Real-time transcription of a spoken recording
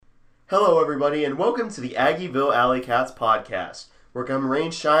Hello, everybody, and welcome to the Aggieville Alley Cats podcast. Where come rain,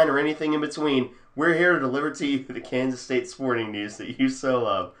 shine, or anything in between, we're here to deliver to you the Kansas State sporting news that you so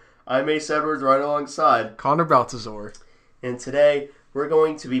love. I'm Ace Edwards, right alongside Connor Baltazar. And today, we're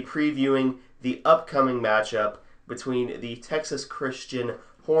going to be previewing the upcoming matchup between the Texas Christian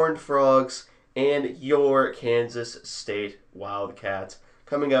Horned Frogs and your Kansas State Wildcats,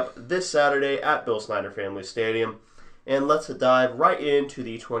 coming up this Saturday at Bill Snyder Family Stadium. And let's dive right into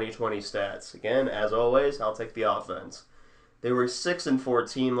the 2020 stats. Again, as always, I'll take the offense. They were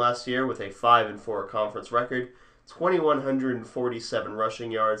 6-14 last year with a 5-4 conference record, 2,147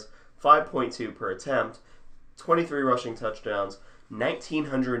 rushing yards, 5.2 per attempt, 23 rushing touchdowns,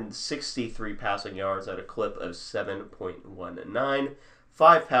 1,963 passing yards at a clip of 7.19,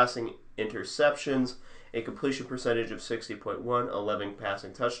 5 passing interceptions, a completion percentage of 60.1, 11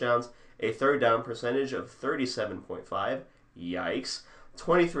 passing touchdowns, a third down percentage of 37.5, yikes,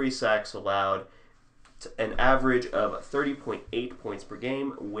 23 sacks allowed, an average of 30.8 points per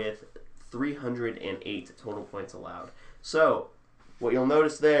game with 308 total points allowed. So, what you'll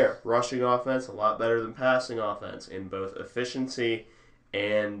notice there, rushing offense a lot better than passing offense in both efficiency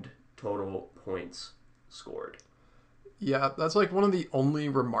and total points scored. Yeah, that's like one of the only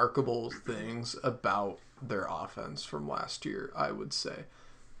remarkable things about their offense from last year, I would say.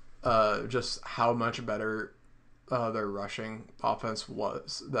 Just how much better their rushing offense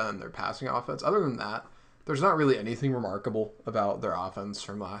was than their passing offense. Other than that, there's not really anything remarkable about their offense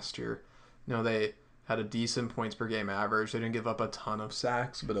from last year. You know, they had a decent points per game average. They didn't give up a ton of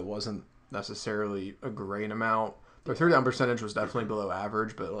sacks, but it wasn't necessarily a great amount. Their third down percentage was definitely below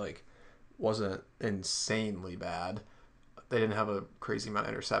average, but like wasn't insanely bad. They didn't have a crazy amount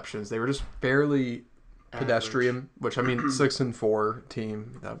of interceptions. They were just fairly pedestrian, which I mean, 6-4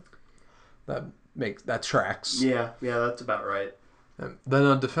 team that tracks. Yeah, that's about right. And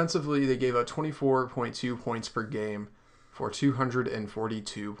then defensively, they gave up 24.2 points per game for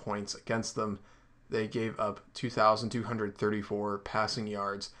 242 points against them. They gave up 2,234 passing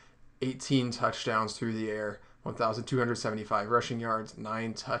yards, 18 touchdowns through the air, 1,275 rushing yards,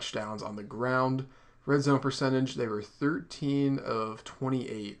 9 touchdowns on the ground. Red zone percentage, they were 13 of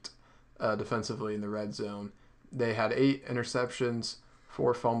 28 defensively in the red zone. They had 8 interceptions,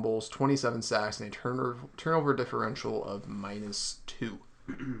 4 fumbles, 27 sacks, and a turnover differential of -2.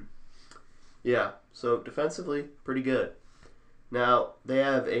 Yeah, so defensively, pretty good. Now, they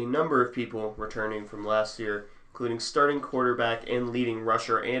have a number of people returning from last year, including starting quarterback and leading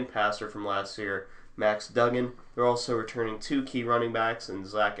rusher and passer from last year, Max Duggan. They're also returning 2 key running backs in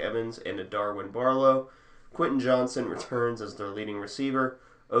Zach Evans and Darwin Barlow. Quentin Johnson returns as their leading receiver.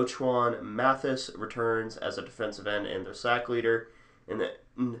 Ochuan Mathis returns as a defensive end and their sack leader. And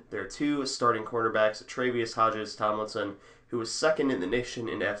there are 2 starting cornerbacks, Travius Hodges-Tomlinson, who was second in the nation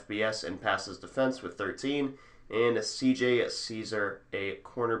in FBS and passes defense with 13, and CJ Caesar, a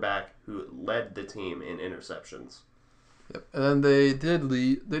cornerback who led the team in interceptions. Yep. And then they did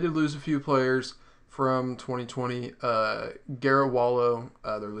lose a few players from 2020. Garrett Wallow,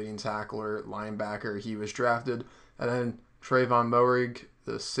 their leading tackler, linebacker, he was drafted. And then Trayvon Moerig,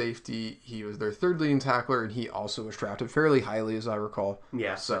 the safety, he was their third leading tackler, and he also was drafted fairly highly, as I recall.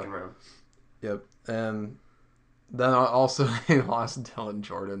 Yeah, second round. Yep. And then also they lost Dylan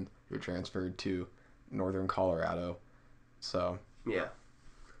Jordan, who transferred to Northern Colorado. So. Yeah.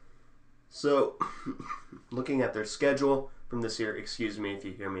 So, looking at their schedule from this year, excuse me if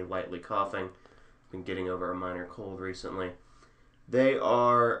you hear me lightly coughing. I've been getting over a minor cold recently. They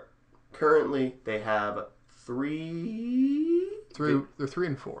have 3 They're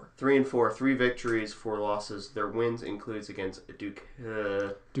 3-4. 3-4, 3 victories, 4 losses. Their wins includes against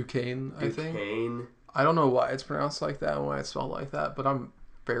Duquesne, I think. Duquesne. I don't know why it's pronounced like that and why it's spelled like that, but I'm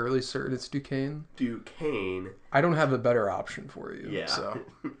fairly certain it's Duquesne. Duquesne. I don't have a better option for you. Yeah. So.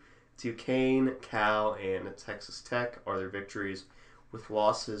 Duquesne, Cal, and Texas Tech are their victories, with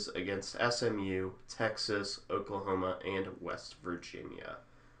losses against SMU, Texas, Oklahoma, and West Virginia.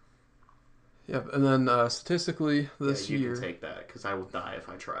 Yep, and then statistically this year... You can take that, because I will die if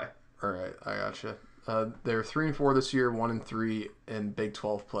I try. All right, I gotcha. They're 3-4 this year, 1-3 in Big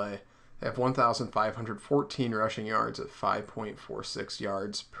 12 play. They have 1,514 rushing yards at 5.46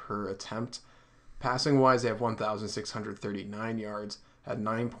 yards per attempt. Passing-wise, they have 1,639 yards at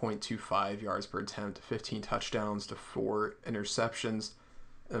 9.25 yards per attempt, 15 touchdowns to 4 interceptions,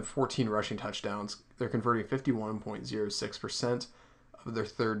 and 14 rushing touchdowns. They're converting 51.06% of their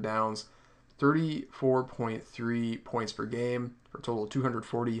third downs, 34.3 points per game for a total of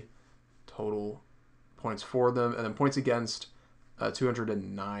 240 total points for them, and then points against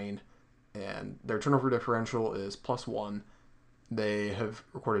 209, and their turnover differential is +1. They have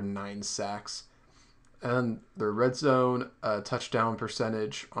recorded 9 sacks. And their red zone touchdown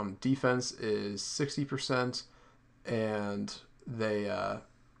percentage on defense is 60%, and they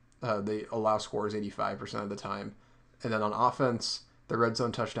allow scores 85% of the time. And then on offense, the red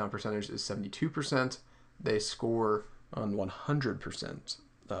zone touchdown percentage is 72%. They score on 100%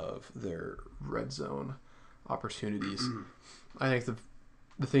 of their red zone opportunities. I think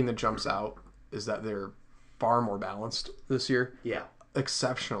the thing that jumps out is that they're far more balanced this year. Yeah.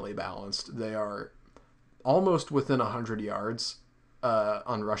 Exceptionally balanced. They are almost within 100 yards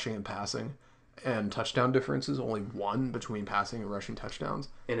on rushing and passing, and touchdown difference is only 1 between passing and rushing touchdowns.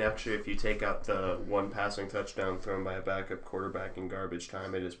 And actually, if you take out the 1 passing touchdown thrown by a backup quarterback in garbage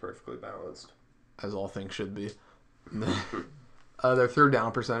time, it is perfectly balanced. As all things should be. Their third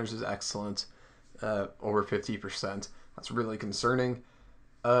down percentage is excellent, over 50%. That's really concerning.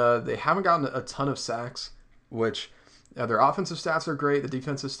 They haven't gotten a ton of sacks, which... their offensive stats are great. The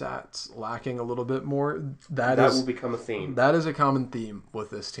defensive stats lacking a little bit more. That will become a theme. That is a common theme with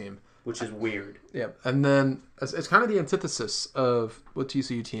this team. Which is weird. Yeah. And then it's kind of the antithesis of what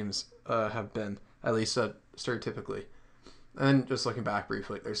TCU teams have been, at least stereotypically. And just looking back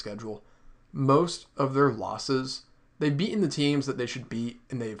briefly at their schedule, most of their losses, they've beaten the teams that they should beat,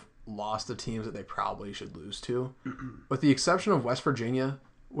 and they've lost the teams that they probably should lose to. With the exception of West Virginia,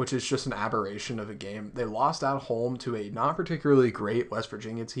 which is just an aberration of a game. They lost at home to a not particularly great West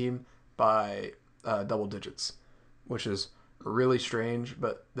Virginia team by double digits, which is really strange,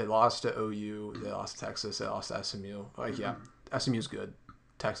 but they lost to OU, they lost to Texas, they lost to SMU. SMU's good.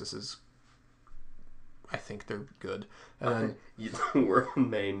 Texas is, I think they're good. And then the world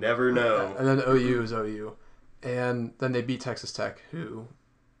may never know. And then OU is OU. And then they beat Texas Tech, who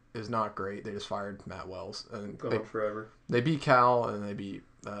is not great. They just fired Matt Wells. And Gone forever. They beat Cal, and they beat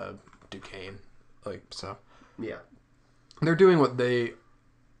Duquesne. Yeah. They're doing what they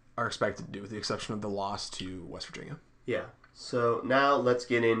are expected to do, with the exception of the loss to West Virginia. Yeah. So now let's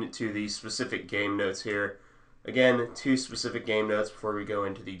get into the specific game notes here. Again, 2 specific game notes before we go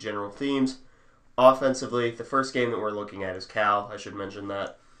into the general themes. Offensively, the first game that we're looking at is Cal. I should mention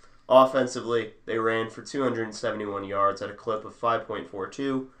that. Offensively, they ran for 271 yards at a clip of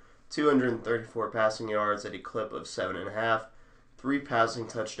 5.42, 234 passing yards at a clip of 7.5, 3 passing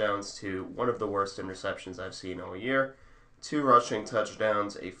touchdowns to one of the worst interceptions I've seen all year, 2 rushing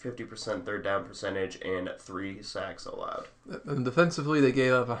touchdowns, a 50% third down percentage, and 3 sacks allowed. And defensively, they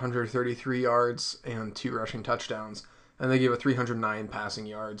gave up 133 yards and 2 rushing touchdowns. And they gave up 309 passing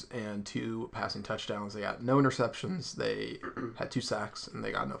yards and 2 passing touchdowns. They got no interceptions. They had 2 sacks, and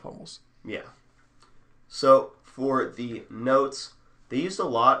they got no fumbles. Yeah. So, for the notes, they used a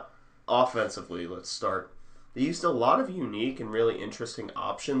lot offensively. Let's start. They used a lot of unique and really interesting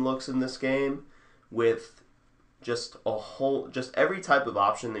option looks in this game with just every type of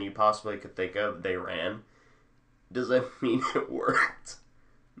option that you possibly could think of, they ran. Does that mean it worked?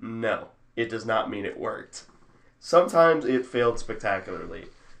 No, it does not mean it worked. Sometimes it failed spectacularly,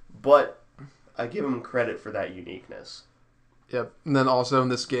 but I give them credit for that uniqueness. Yep. And then also in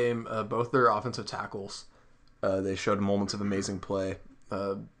this game, both their offensive tackles, they showed moments of amazing play.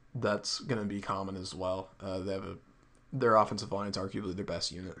 That's going to be common as well. They have their offensive line is arguably their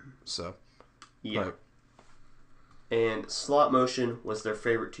best unit. So, yeah. And slot motion was their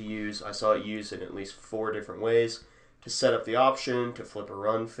favorite to use. I saw it used in at least 4 different ways. To set up the option, to flip a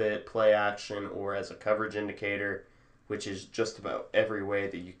run fit, play action, or as a coverage indicator, which is just about every way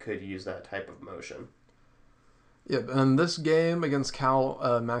that you could use that type of motion. Yep, and this game against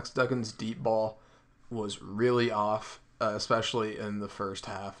Cal, Max Duggan's deep ball was really off, especially in the first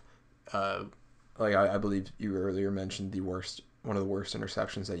half. I believe you earlier mentioned one of the worst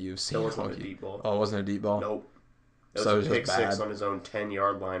interceptions that you've seen. It wasn't a deep ball. Oh, it wasn't a deep ball? Nope. It was a pick 6 on his own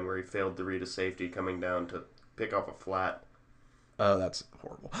 10-yard line where he failed to read a safety coming down to pick off a flat. Oh, that's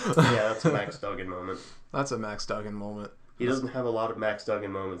horrible. Yeah, that's a Max Duggan moment. That's a Max Duggan moment. He doesn't have a lot of Max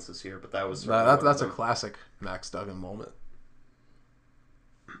Duggan moments this year, but that was that's a classic Max Duggan moment.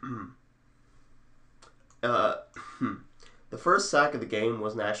 The first sack of the game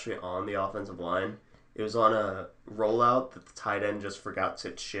wasn't actually on the offensive line. It was on a rollout that the tight end just forgot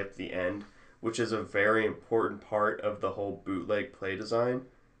to chip the end, which is a very important part of the whole bootleg play design.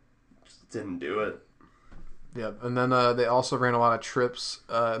 Just didn't do it. Yep, and then they also ran a lot of trips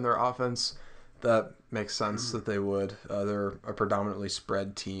in their offense. That makes sense that they would. They're a predominantly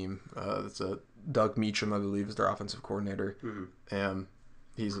spread team. It's Doug Meacham, I believe, is their offensive coordinator, and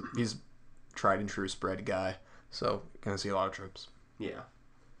he's tried and true spread guy. So gonna see a lot of trips. Yeah,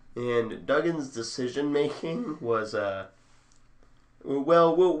 and Duggan's decision making was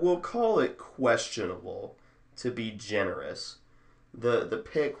we'll call it questionable, to be generous. The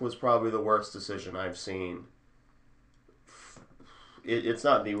pick was probably the worst decision I've seen. It's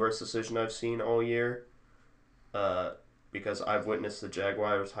not the worst decision I've seen all year, because I've witnessed the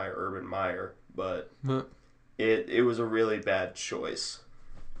Jaguars hire Urban Meyer, but it was a really bad choice.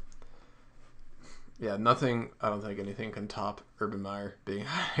 Yeah, nothing. I don't think anything can top Urban Meyer being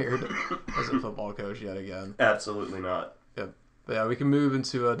hired as a football coach yet again. Absolutely not. Yep. But yeah, we can move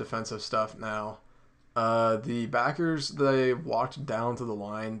into defensive stuff now. The backers, they walked down to the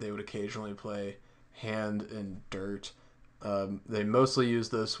line. They would occasionally play hand in dirt. They mostly use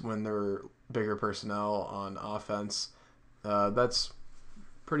this when there were bigger personnel on offense. That's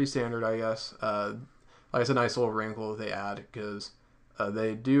pretty standard, I guess. Like it's a nice little wrinkle they add because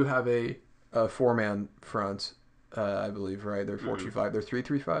they do have a four-man front, I believe, right? They're 4-2-5. They're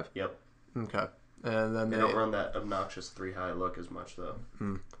 3-3-5? Yep. Okay. And then they don't run that obnoxious 3-high look as much, though.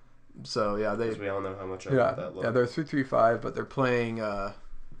 So, yeah, because we all know how much I love that look. Yeah, they're 3-3-5, but they're playing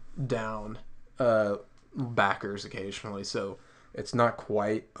down backers occasionally, so it's not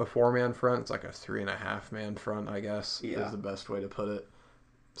quite a four-man front. It's like a 3.5-man front, I guess, is the best way to put it.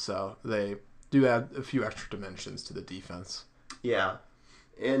 So they do add a few extra dimensions to the defense. Yeah.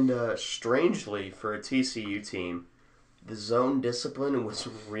 And strangely, for a TCU team, the zone discipline was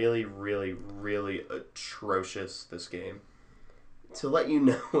really, really, really atrocious this game. To let you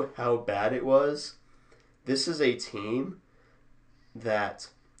know how bad it was, this is a team that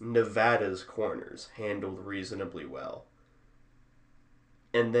Nevada's corners handled reasonably well.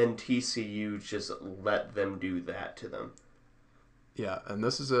 And then TCU just let them do that to them. Yeah, and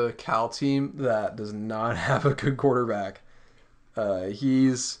this is a Cal team that does not have a good quarterback.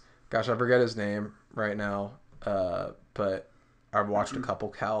 Gosh, I forget his name right now, but I've watched a couple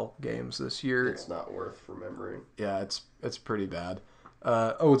Cal games this year. It's not worth remembering. Yeah, it's pretty bad.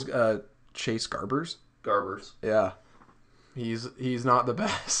 It's Chase Garbers. Garbers. Yeah, he's not the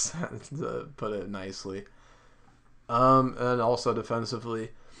best, to put it nicely. And also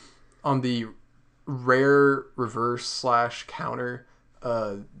defensively, on the rare reverse / counter,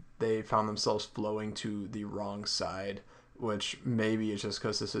 they found themselves flowing to the wrong side, which maybe is just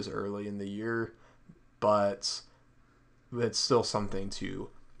because this is early in the year, but it's still something to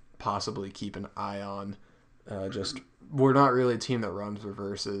possibly keep an eye on. We're not really a team that runs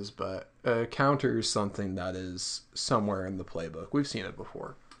reverses, but counter is something that is somewhere in the playbook. We've seen it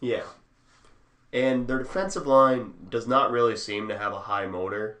before. Yeah. And their defensive line does not really seem to have a high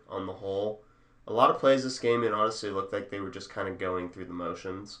motor on the whole. A lot of plays this game, it honestly looked like they were just kind of going through the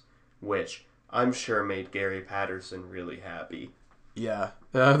motions, which I'm sure made Gary Patterson really happy. Yeah.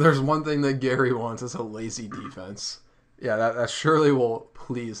 There's one thing that Gary wants is a lazy defense. Yeah, that surely will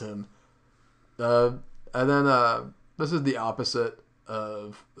please him. And then this is the opposite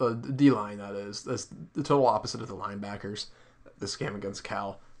of D-line, that is. That's the total opposite of the linebackers. This game against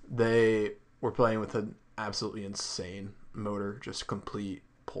Cal. They were playing with an absolutely insane motor, just complete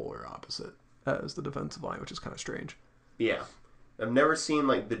polar opposite as the defensive line, which is kind of strange. Yeah. I've never seen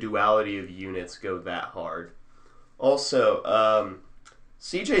like the duality of units go that hard. Also,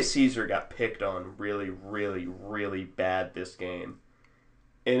 CJ Caesar got picked on really, really, really bad this game.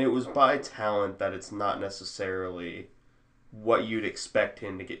 And it was by talent that it's not necessarily what you'd expect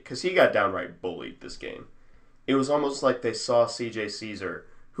him to get. Because he got downright bullied this game. It was almost like they saw CJ Caesar,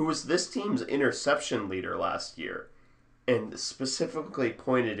 who was this team's interception leader last year, and specifically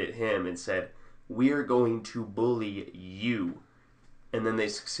pointed at him and said, "We are going to bully you." And then they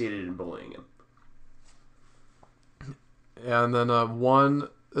succeeded in bullying him. And then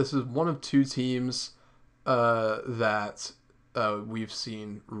this is one of two teams that we've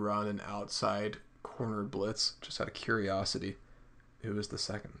seen run an outside corner blitz. Just out of curiosity, who was the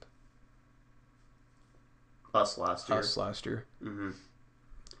second? Us last year. Mm-hmm.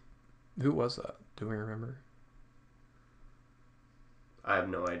 Who was that? Do we remember? I have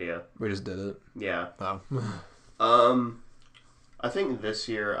no idea. We just did it. Yeah. Oh. I think this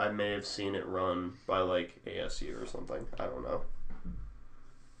year I may have seen it run by like ASU or something. I don't know.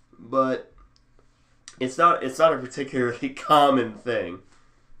 But it's not a particularly common thing.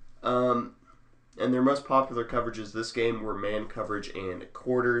 And their most popular coverages this game were man coverage and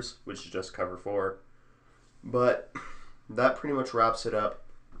quarters, which is just cover 4. But that pretty much wraps it up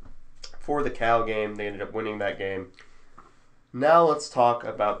for the Cal game. They ended up winning that game. Now let's talk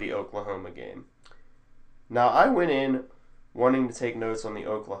about the Oklahoma game. Now I went in wanting to take notes on the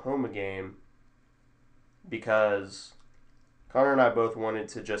Oklahoma game because Connor and I both wanted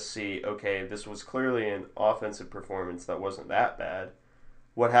to just see, okay, this was clearly an offensive performance that wasn't that bad.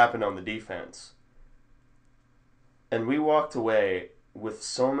 What happened on the defense? And we walked away with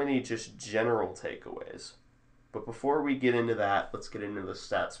so many just general takeaways. But before we get into that, let's get into the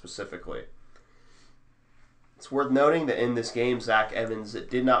stats specifically. It's worth noting that in this game, Zach Evans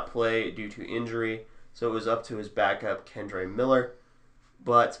did not play due to injury, so it was up to his backup, Kendre Miller.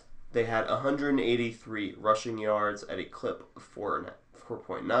 But they had 183 rushing yards at a clip of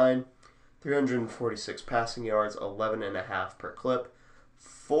 4.9, 346 passing yards, 11.5 per clip,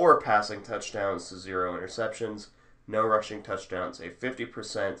 4 passing touchdowns to 0 interceptions, no rushing touchdowns, a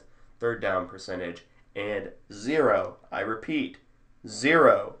 50% third down percentage, and 0, I repeat,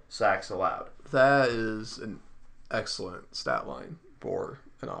 0 sacks allowed. That is an excellent stat line for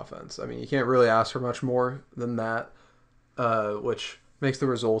an offense. I mean, you can't really ask for much more than that, which makes the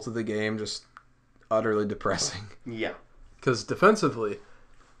result of the game just utterly depressing. Yeah. Because defensively,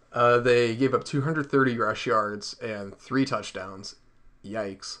 they gave up 230 rush yards and 3 touchdowns.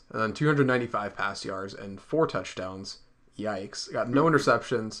 Yikes. And then 295 pass yards and 4 touchdowns. Yikes. Got no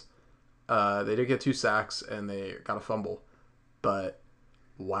interceptions. They did get 2 sacks and they got a fumble. But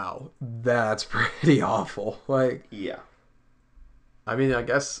wow, that's pretty awful. Like, yeah. I mean, I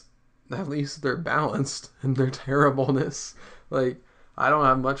guess at least they're balanced in their terribleness. Like, I don't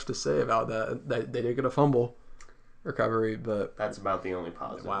have much to say about that. They did get a fumble recovery, but that's about the only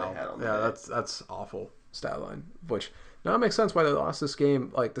positive they had on the day. That's awful stat line. Which now it makes sense why they lost this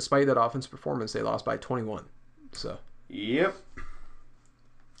game. Like, despite that offense performance, they lost by 21. So yep.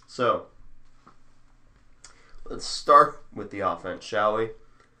 So let's start with the offense, shall we?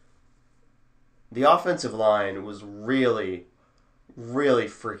 The offensive line was really, really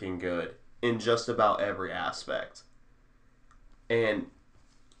freaking good in just about every aspect. And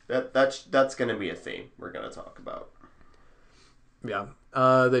that's going to be a theme we're going to talk about. Yeah.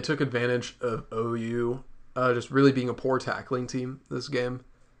 They took advantage of OU just really being a poor tackling team this game.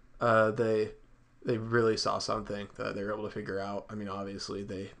 They really saw something that they were able to figure out. I mean, obviously,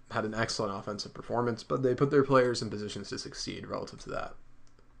 they had an excellent offensive performance, but they put their players in positions to succeed relative to that.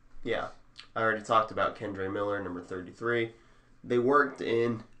 Yeah. I already talked about Kendre Miller, number 33. They worked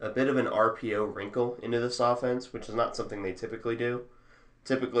in a bit of an RPO wrinkle into this offense, which is not something they typically do.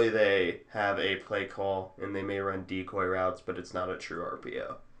 Typically, they have a play call, and they may run decoy routes, but it's not a true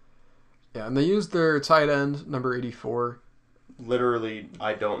RPO. Yeah, and they used their tight end, number 84. Literally,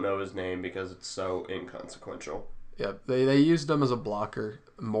 I don't know his name because it's so inconsequential. Yeah, they used him as a blocker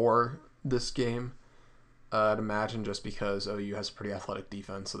more this game. I'd imagine just because OU has a pretty athletic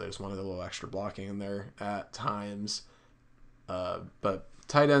defense, so they just wanted a little extra blocking in there at times. But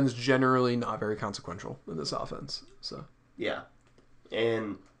tight ends generally not very consequential in this offense. So yeah,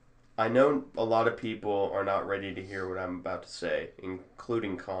 and I know a lot of people are not ready to hear what I'm about to say,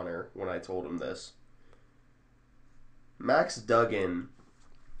 including Connor when I told him this. Max Duggan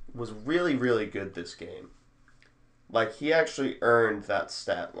was really, really good this game. Like, he actually earned that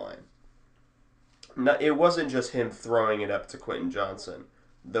stat line. No, it wasn't just him throwing it up to Quentin Johnson,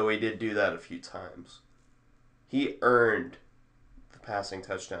 though he did do that a few times. He earned the passing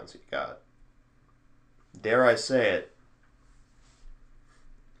touchdowns he got. Dare I say it,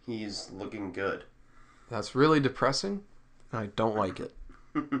 he's looking good. That's really depressing. I don't like it.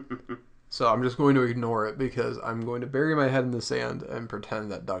 So I'm just going to ignore it because I'm going to bury my head in the sand and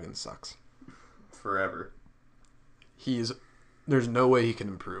pretend that Duggan sucks. Forever. There's no way he can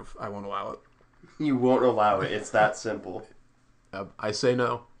improve. I won't allow it. You won't allow it. It's that simple. I say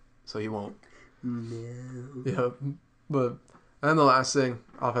no, so he won't. No. Yeah, but and the last thing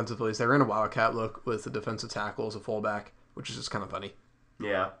offensively is they ran a wildcat look with the defensive tackle as a fullback, which is just kind of funny.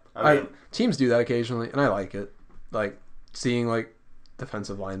 Yeah, I mean, teams do that occasionally, and I like it. Like seeing like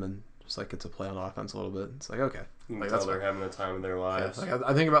defensive linemen just like get to play on offense a little bit. It's like okay, you can like, tell they're having the time of their lives. Yeah, like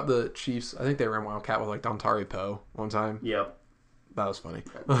I think about the Chiefs. I think they ran wildcat with like Dontari Poe one time. Yep, that was funny.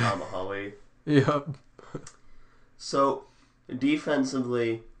 Tom Holly. Yep. So,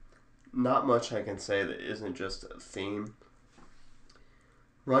 defensively, not much I can say that isn't just a theme.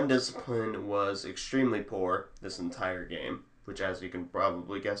 Run discipline was extremely poor this entire game, which, as you can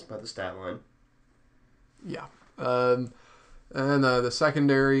probably guess by the stat line. Yeah. And the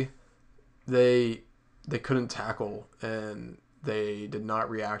secondary, they couldn't tackle, and they did not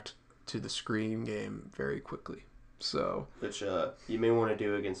react to the screen game very quickly. So, which you may want to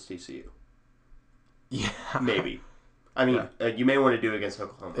do against TCU. Yeah. Maybe. I mean, you may want to do against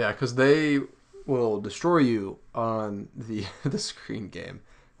Oklahoma. Yeah, because they will destroy you on the screen game.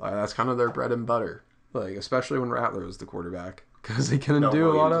 Like, that's kind of their bread and butter. Like, especially when Rattler was the quarterback. Because they couldn't do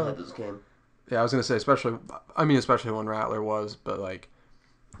a lot of... This game. Yeah, I was going to say, especially when Rattler was, but, like,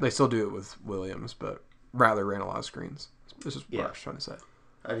 they still do it with Williams, but Rattler ran a lot of screens. This is what I was trying to say.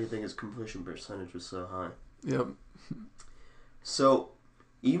 How do you think his completion percentage was so high? Yep. So,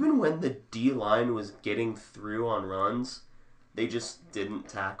 even when the D-line was getting through on runs, they just didn't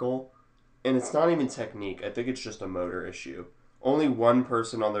tackle. And it's not even technique. I think it's just a motor issue. Only one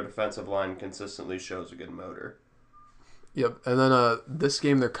person on their defensive line consistently shows a good motor. Yep. And then this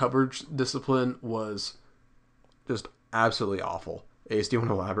game, their coverage discipline was just absolutely awful. Ace, do you want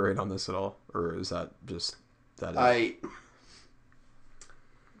to elaborate on this at all? Or is that just that?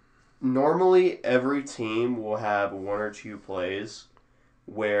 Normally, every team will have one or two plays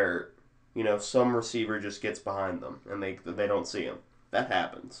where, some receiver just gets behind them and they don't see him. That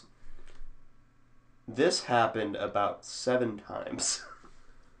happens. This happened about 7 times.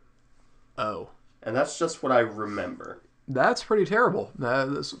 Oh. And that's just what I remember. That's pretty terrible.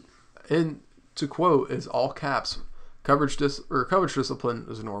 And to quote, is all caps. Coverage discipline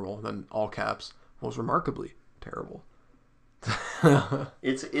is normal, then all caps was remarkably terrible.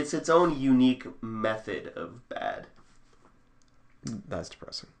 It's its own unique method of bad. That's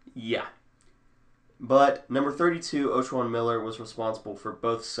depressing. Yeah. But number 32, Oshwan Miller, was responsible for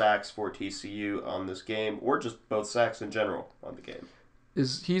both sacks for TCU on this game, or just both sacks in general on the game.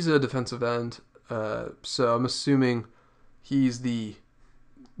 He's a defensive end, so I'm assuming he's the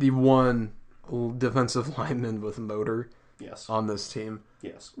one defensive lineman with motor. Yes. On this team.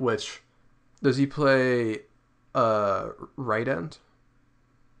 Yes. Which, does he play right end?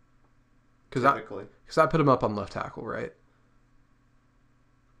 Typically. Because I put him up on left tackle, right?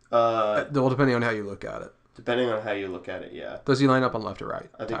 Well, depending on how you look at it. Depending on how you look at it, yeah. Does he line up on left or right?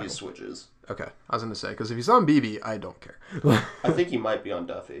 I think he switches. Okay. I was going to say, because if he's on BB, I don't care. I think he might be on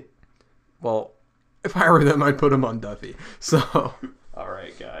Duffy. Well, if I were them, I'd put him on Duffy. So. All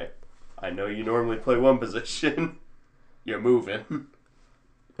right, guy. I know you normally play one position. You're moving.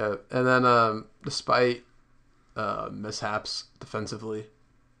 Yeah, and then despite mishaps defensively,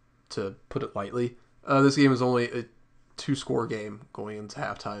 to put it lightly, this game is only a 2-score game going into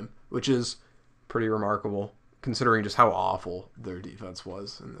halftime, which is pretty remarkable considering just how awful their defense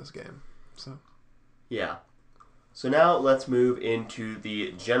was in this game. So, yeah. So now let's move into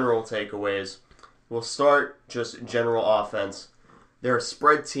the general takeaways. We'll start just general offense. They're a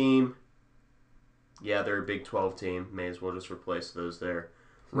spread team. Yeah, they're a Big 12 team. May as well just replace those there.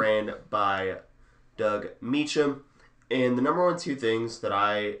 Ran by Doug Meacham. And the number 1, 2 things that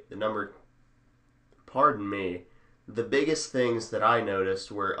the biggest things that I noticed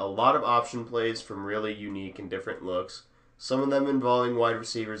were a lot of option plays from really unique and different looks, some of them involving wide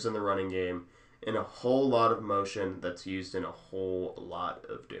receivers in the running game, and a whole lot of motion that's used in a whole lot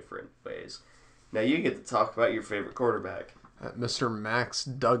of different ways. Now you get to talk about your favorite quarterback. Mr. Max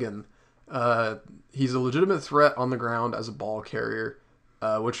Duggan. He's a legitimate threat on the ground as a ball carrier,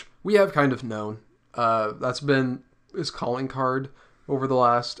 which we have kind of known. That's been his calling card over the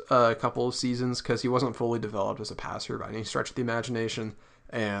last couple of seasons because he wasn't fully developed as a passer by any stretch of the imagination.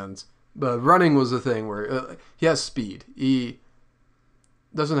 And the running was the thing where he has speed. He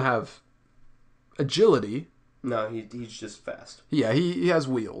doesn't have agility. No, he's just fast. Yeah, he has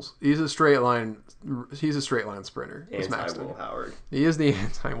wheels. He's a straight line sprinter. Anti-Will Howard. He is the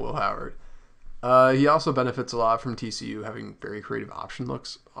anti-Will Howard. He also benefits a lot from TCU having very creative option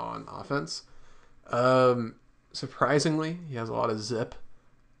looks on offense. Surprisingly, he has a lot of zip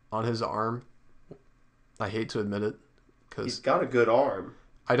on his arm. I hate to admit it, because he's got a good arm.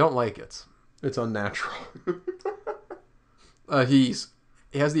 I don't like it. It's unnatural. He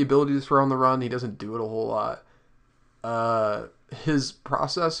has the ability to throw on the run. He doesn't do it a whole lot. His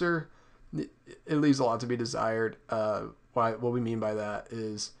processor, it leaves a lot to be desired. What we mean by that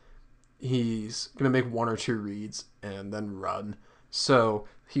is he's going to make 1 or 2 reads and then run. So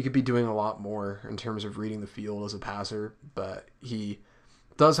he could be doing a lot more in terms of reading the field as a passer, but he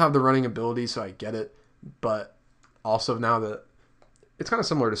does have the running ability, so I get it. But also now that it's kind of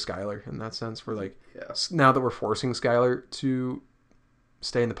similar to Skylar in that sense, where now that we're forcing Skylar to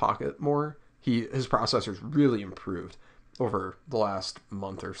stay in the pocket more, his processor's really improved over the last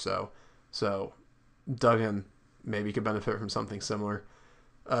month or so. So Duggan maybe could benefit from something similar.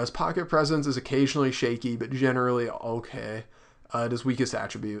 His pocket presence is occasionally shaky, but generally okay. His weakest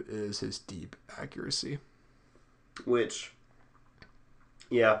attribute is his deep accuracy. Which,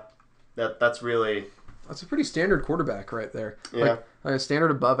 yeah, that's really... That's a pretty standard quarterback right there. Yeah. Like a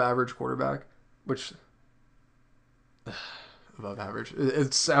standard above average quarterback, which... above average.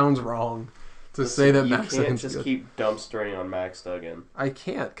 It sounds wrong to say that Max Duggan's good. You can't just keep dumpstering on Max Duggan. I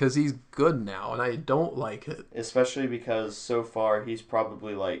can't, because he's good now, and I don't like it. Especially because so far he's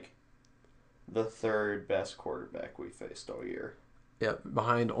probably the 3rd best quarterback we faced all year. Yeah,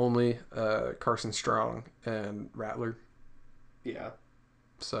 behind only Carson Strong and Rattler. Yeah.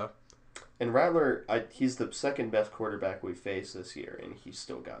 So. And Rattler, he's the second best quarterback we faced this year, and he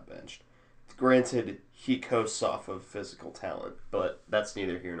still got benched. Granted, he coasts off of physical talent, but that's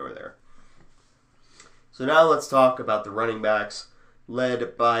neither here nor there. So now let's talk about the running backs,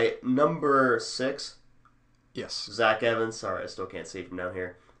 led by number 6, Yes. Zach Evans. Sorry, I still can't see from down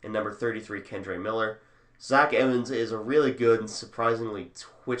here. And number 33, Kendre Miller. Zach Evans is a really good and surprisingly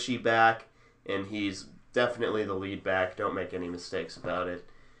twitchy back, and he's definitely the lead back. Don't make any mistakes about it.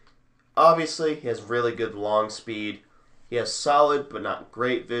 Obviously, he has really good long speed. He has solid but not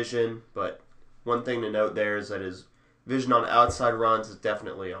great vision, but one thing to note there is that his vision on outside runs is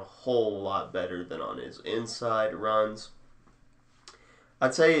definitely a whole lot better than on his inside runs.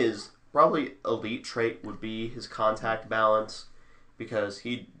 I'd say his probably elite trait would be his contact balance, because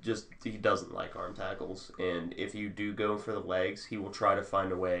he doesn't like arm tackles, and if you do go for the legs, he will try to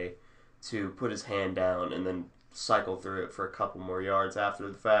find a way to put his hand down and then cycle through it for a couple more yards after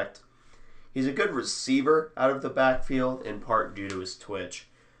the fact. He's a good receiver out of the backfield, in part due to his twitch,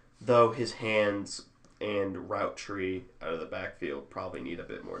 though his hands and route tree out of the backfield probably need a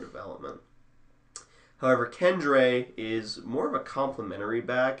bit more development. However, Kendre is more of a complementary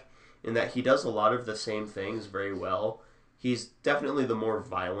back in that he does a lot of the same things very well. He's definitely the more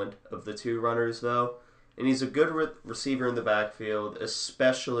violent of the two runners, though, and he's a good receiver in the backfield,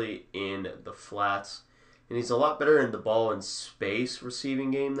 especially in the flats. And he's a lot better in the ball in space receiving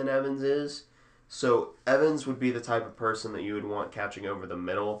game than Evans is. So Evans would be the type of person that you would want catching over the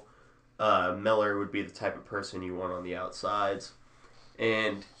middle. Miller would be the type of person you want on the outsides.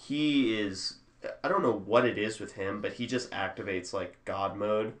 And he is, I don't know what it is with him, but he just activates like God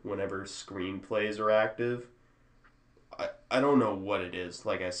mode whenever screen plays are active. I don't know what it is,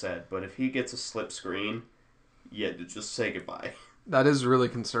 like I said, but if he gets a slip screen, yeah, just say goodbye. That is really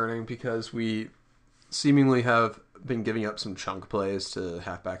concerning because we seemingly have been giving up some chunk plays to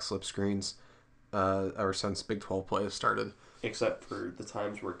halfback slip screens ever since Big 12 play has started. Except for the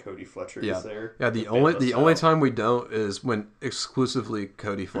times where Cody Fletcher is there. Yeah, the only time we don't is when exclusively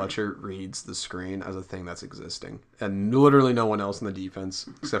Cody Fletcher reads the screen as a thing that's existing. And literally no one else in the defense,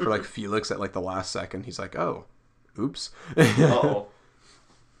 except for like Felix at like the last second, he's like, oh, oops. Uh-oh.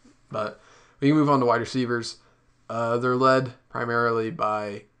 But we can move on to wide receivers. They're led primarily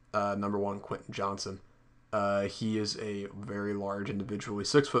by number 1, Quentin Johnson. He is a very large individual. He's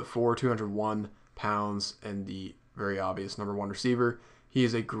 6'4", 201 pounds, and the very obvious number 1 receiver. He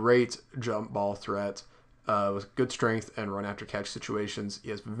is a great jump ball threat with good strength and run after catch situations. He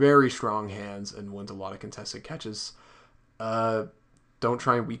has very strong hands and wins a lot of contested catches. Don't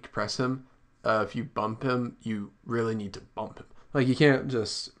try and weak press him. If you bump him, you really need to bump him. Like, you can't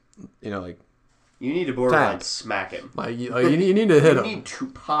just, like... You need to borderline smack him. Like you need to hit him. You need to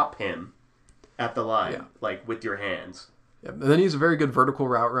pop him at the line, like with your hands. Yeah, and then he's a very good vertical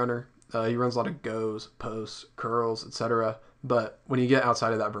route runner. He runs a lot of goes, posts, curls, etc. But when you get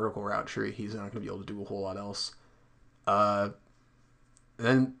outside of that vertical route tree, he's not going to be able to do a whole lot else.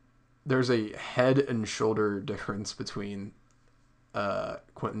 Then there's a head and shoulder difference between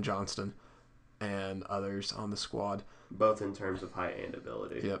Quentin Johnston and others on the squad. Both in terms of height and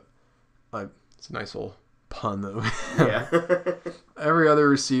ability. Yep. It's a nice little pun, though. Yeah. Every other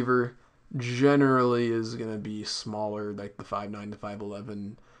receiver generally is going to be smaller, like the 5'9" to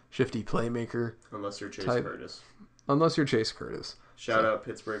 5'11", shifty playmaker. Unless you're Chase type. Curtis. Unless you're Chase Curtis. Shout out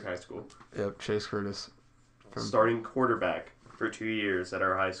Pittsburgh High School. Yep, Chase Curtis. Starting quarterback for 2 years at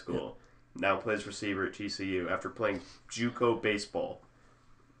our high school. Yep. Now plays receiver at GCU after playing JUCO baseball.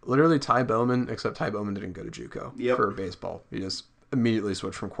 Literally Ty Bowman, except Ty Bowman didn't go to JUCO for baseball. He just immediately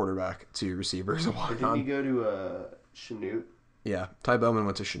switched from quarterback to receiver as a walk-on. Didn't he go to Chanute? Yeah, Ty Bowman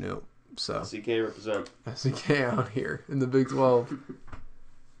went to Chanute. So SEK represent. SEK out here in the Big 12.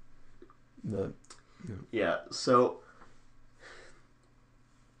 Yeah, so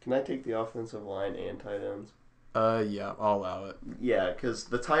can I take the offensive line and tight ends? Yeah, I'll allow it. Yeah, because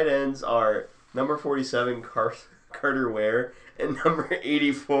the tight ends are number 47, Carter Ware, and number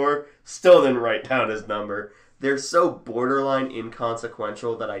 84, still didn't write down his number. They're so borderline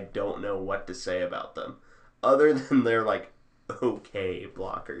inconsequential that I don't know what to say about them, other than they're like okay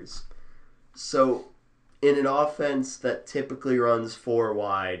blockers. So in an offense that typically runs 4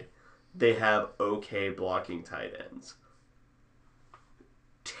 wide, they have okay blocking tight ends.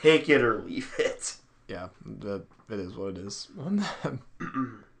 Take it or leave it. Yeah, it is what it is on that.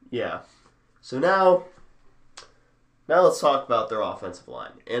 Yeah. So now let's talk about their offensive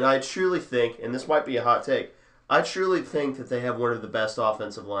line. And I truly think, and this might be a hot take, I truly think that they have one of the best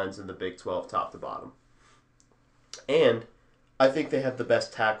offensive lines in the Big 12 top to bottom. And I think they have the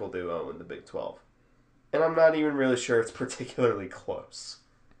best tackle duo in the Big 12. And I'm not even really sure it's particularly close.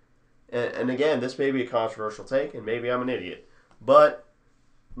 And again, this may be a controversial take, and maybe I'm an idiot. But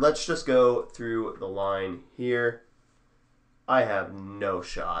let's just go through the line here. I have no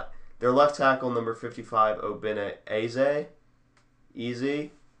shot. Their left tackle, number 55, Obinna Eze.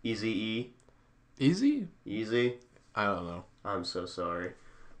 Easy. Easy. Easy? I don't know. I'm so sorry.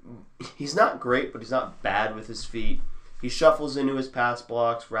 He's not great, but he's not bad with his feet. He shuffles into his pass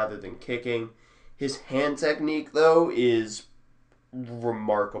blocks rather than kicking. His hand technique, though, is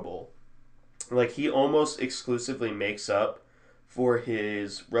remarkable. Like, he almost exclusively makes up for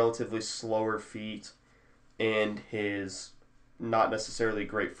his relatively slower feet and his not necessarily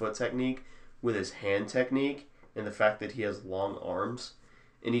great foot technique with his hand technique and the fact that he has long arms.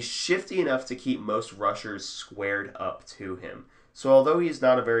 And he's shifty enough to keep most rushers squared up to him. So although he's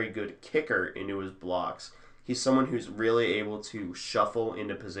not a very good kicker into his blocks, he's someone who's really able to shuffle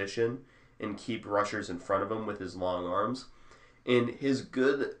into position and keep rushers in front of him with his long arms. And his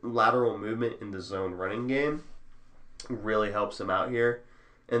good lateral movement in the zone running game really helps him out here.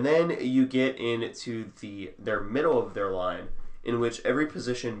 And then you get into their middle of their line, in which every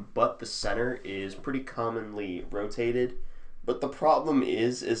position but the center is pretty commonly rotated. But the problem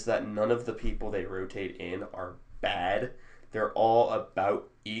is that none of the people they rotate in are bad. They're all about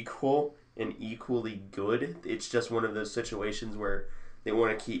equal and equally good. It's just one of those situations where they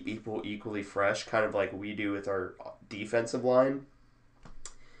want to keep people equally fresh, kind of like we do with our defensive line.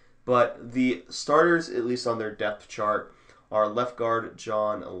 But the starters, at least on their depth chart, are left guard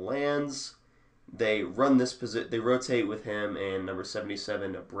John Lands. They run this position. They rotate with him and number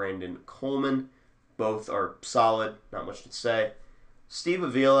 77 Brandon Coleman. Both are solid. Not much to say. Steve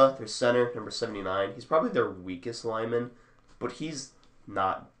Avila, their center, number 79. He's probably their weakest lineman, but he's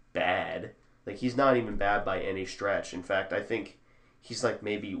not bad. Like, he's not even bad by any stretch. In fact, I think he's like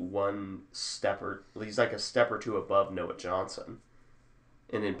maybe he's like a step or two above Noah Johnson.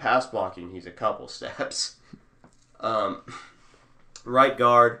 And in pass blocking, he's a couple steps. Right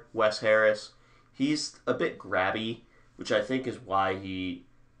guard, Wes Harris. He's a bit grabby, which I think is why he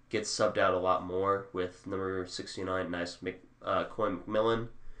gets subbed out a lot more with number 69, Coy McMillan.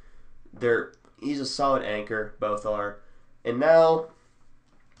 He's a solid anchor, both are. And now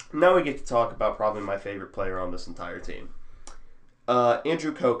we get to talk about probably my favorite player on this entire team.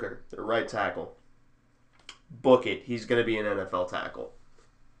 Andrew Coker, their right tackle. Book it. He's going to be an NFL tackle.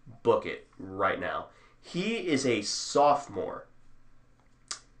 Book it right now. He is a sophomore,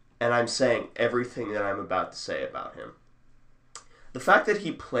 and I'm saying everything that I'm about to say about him. The fact that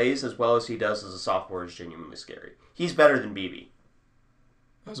he plays as well as he does as a sophomore is genuinely scary. He's better than BB.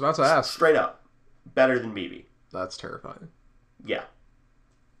 I was about to ask. Straight up. Better than BB. That's terrifying. Yeah.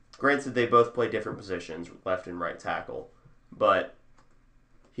 Granted, they both play different positions, left and right tackle, but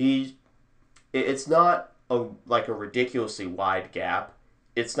it's not a ridiculously wide gap.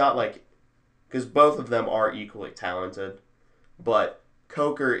 It's not like, because both of them are equally talented, but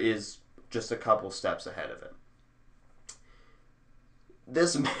Coker is just a couple steps ahead of him.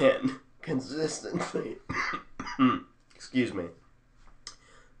 This man consistently, excuse me,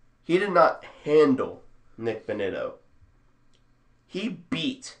 he did not handle Nick Benito. He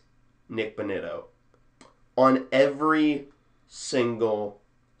beat Nick Benito on every single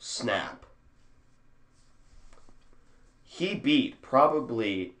snap. He beat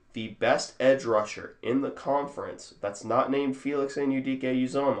probably the best edge rusher in the conference that's not named Felix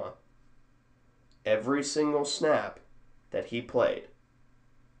Anudike-Uzomah every single snap that he played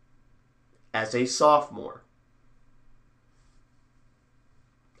as a sophomore.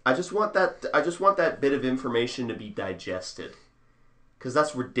 I just want that bit of information to be digested, because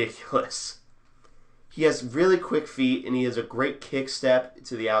that's ridiculous. He has really quick feet, and he has a great kick step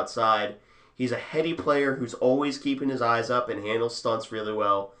to the outside. He's a heady player who's always keeping his eyes up and handles stunts really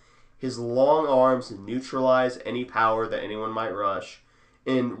well. His long arms neutralize any power that anyone might rush.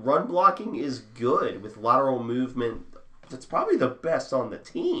 And run blocking is good with lateral movement. That's probably the best on the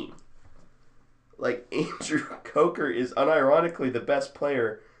team. Like, Andrew Coker is unironically the best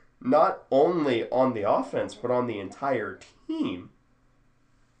player not only on the offense, but on the entire team.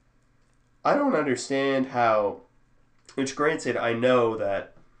 I don't understand how, which granted, I know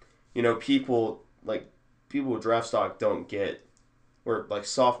that, people with draft stock don't get, or like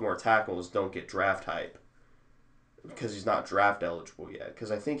sophomore tackles don't get draft hype because he's not draft eligible yet.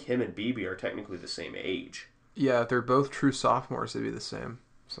 Because I think him and BB are technically the same age. Yeah, they're both true sophomores. They'd be the same.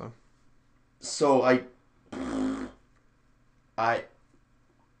 So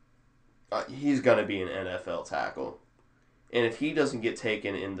he's gonna be an NFL tackle, and if he doesn't get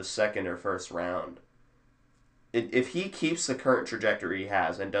taken in the second or first round, if he keeps the current trajectory he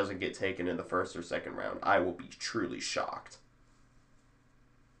has and doesn't get taken in the first or second round, I will be truly shocked.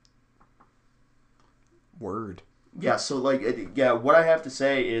 Word. Yeah, so what I have to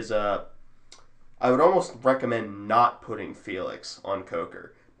say is I would almost recommend not putting Felix on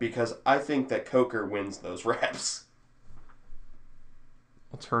Coker because I think that Coker wins those reps.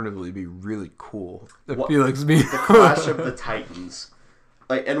 Alternatively, it'd be really cool if Felix the Clash of the Titans.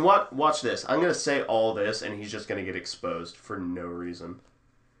 And watch this. I'm gonna say all this, and he's just gonna get exposed for no reason.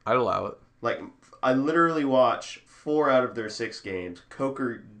 I'd allow it. I literally watch 4 out of their 6 games.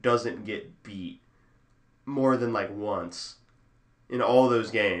 Coker doesn't get beat more than once in all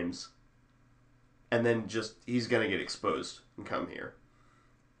those games, and then he's gonna get exposed and come here.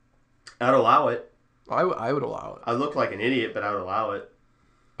 I'd allow it. I would allow it. I look like an idiot, but I would allow it.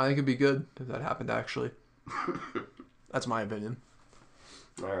 I think it'd be good if that happened, actually. That's my opinion.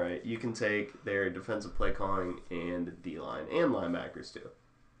 All right, you can take their defensive play calling and D-line and linebackers too.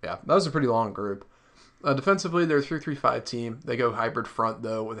 Yeah, that was a pretty long group. Defensively, they're a 3-3-5 team. They go hybrid front,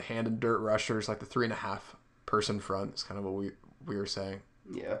 though, with hand and dirt rushers, like the 3.5-person front. It's kind of what we were saying.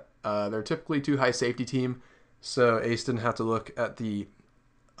 Yeah. They're typically 2 high safety team, so Ace didn't have to look at the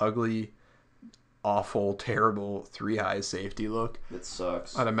ugly, awful, terrible 3 high safety look. It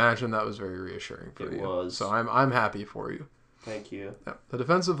sucks. I'd imagine that was very reassuring for you. It was. So I'm happy for you. Thank you. Yeah. The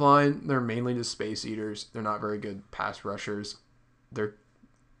defensive line, they're mainly just space eaters. They're not very good pass rushers. They're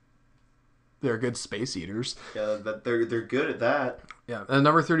good space eaters. Yeah, they're good at that. Yeah. And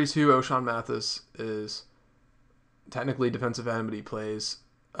number 32, O'Shawn Mathis, is technically defensive end, but he plays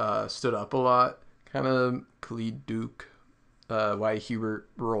stood up a lot. Kind of Khalid Duke, Wyatt Hubert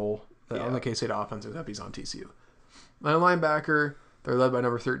role on the K-State offense, except he's on TCU. My linebacker, they're led by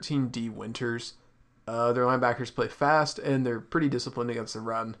number 13, D. Winters. Their linebackers play fast, and they're pretty disciplined against the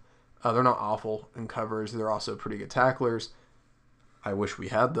run. They're not awful in coverage. They're also pretty good tacklers. I wish we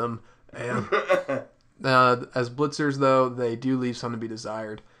had them. And as blitzers, though, they do leave some to be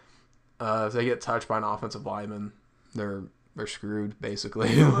desired. If they get touched by an offensive lineman, they're screwed,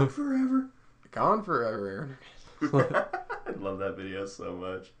 basically. Gone forever. Gone forever. I love that video so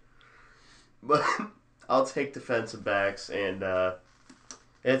much. But I'll take defensive backs, and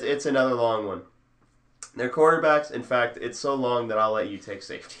it's another long one. Their quarterbacks, in fact, it's so long that I'll let you take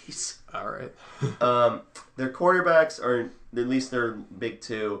safeties. All right. Their quarterbacks are, at least their big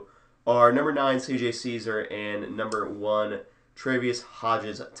 2, are number 9, CJ Caesar, and number 1, Travius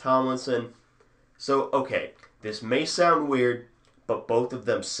Hodges Tomlinson. So, okay, this may sound weird, but both of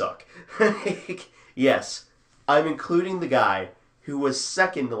them suck. Yes, I'm including the guy who was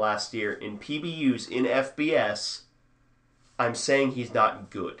second last year in PBUs in FBS. I'm saying he's not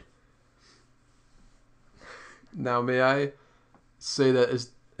good. Now, may I say that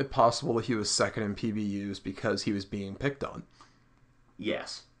is it possible that he was second in PBUs because he was being picked on?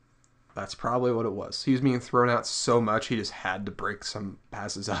 Yes. That's probably what it was. He was being thrown out so much he just had to break some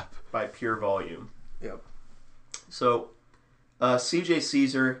passes up. By pure volume. Yep. So, CJ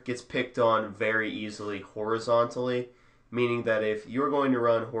Caesar gets picked on very easily horizontally, meaning that if you're going to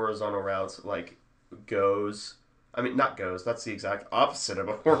run horizontal routes like not goes, that's the exact opposite of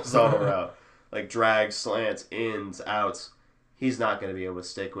a horizontal route. Like drags, slants, ins, outs, he's not going to be able to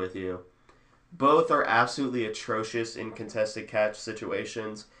stick with you. Both are absolutely atrocious in contested catch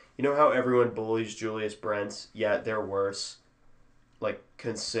situations. You know how everyone bullies Julius Brents? Yeah, they're worse. Like,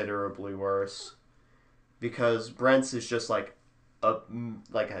 considerably worse. Because Brents is just like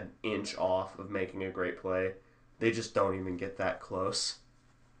an inch off of making a great play. They just don't even get that close.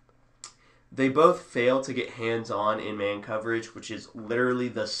 They both fail to get hands-on in man coverage, which is literally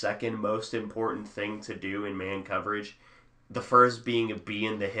the second most important thing to do in man coverage. The first being be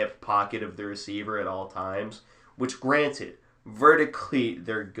in the hip pocket of the receiver at all times, which, granted, vertically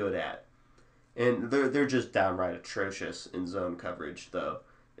they're good at. And they're just downright atrocious in zone coverage, though.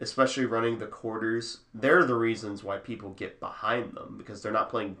 Especially running the quarters. They're the reasons why people get behind them, because they're not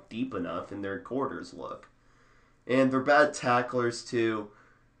playing deep enough in their quarters look. And they're bad tacklers, too.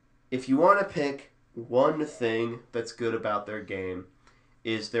 If you want to pick one thing that's good about their game,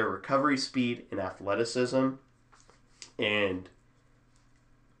 is their recovery speed and athleticism. And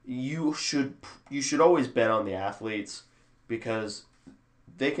you should always bet on the athletes, because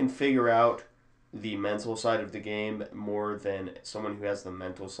they can figure out the mental side of the game more than someone who has the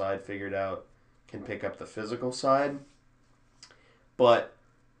mental side figured out can pick up the physical side. But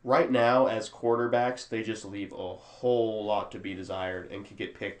right now, as quarterbacks, they just leave a whole lot to be desired and can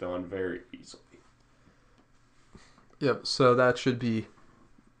get picked on very easily. Yep, so that should be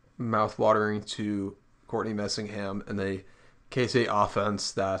mouth-watering to Courtney Messingham and a K-State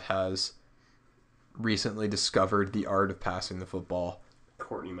offense that has recently discovered the art of passing the football.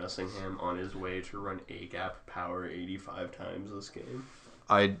 Courtney Messingham on his way to run A-gap power 85 times this game.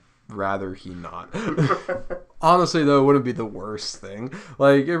 I rather he not. Honestly, though, it wouldn't be the worst thing.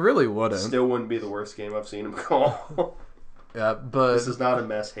 Like, it really wouldn't. Still wouldn't be the worst game I've seen him call. Yeah, but this is not a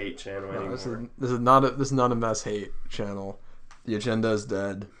mess hate channel anymore. This is not a mess hate channel. The agenda is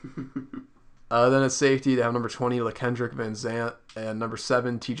dead. Then it's safety to have number 20 LaKendrick Van Zant and number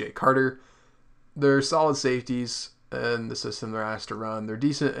 7 TJ Carter. They're solid safeties in the system they're asked to run. They're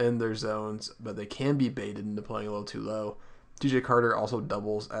decent in their zones, but they can be baited into playing a little too low. TJ Carter also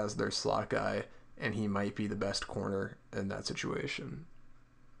doubles as their slot guy, and he might be the best corner in that situation.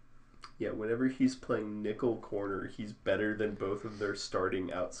 Yeah, whenever he's playing nickel corner, he's better than both of their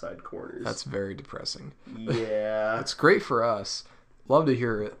starting outside corners. That's very depressing. Yeah. It's great for us. Love to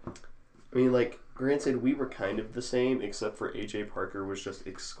hear it. I mean, like, granted, we were kind of the same, except for AJ Parker was just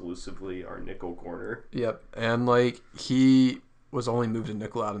exclusively our nickel corner. Yep, and, like, he was only moved to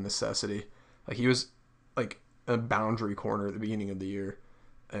nickel out of necessity. Like, he was, like, a boundary corner at the beginning of the year,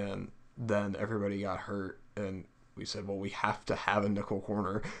 and then everybody got hurt, and we said, well, we have to have a nickel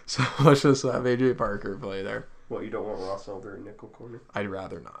corner, so let's just have AJ Parker play there. Well, you don't want Ross Elder in nickel corner? I'd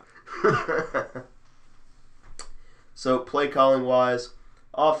rather not. So, play calling wise,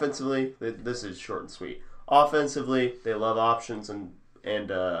 offensively, this is short and sweet. Offensively, they love options and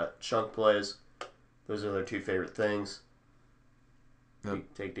chunk plays. Those are their two favorite things. Yep.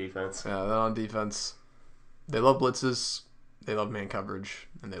 Take defense. Yeah, then on defense, they love blitzes, they love man coverage,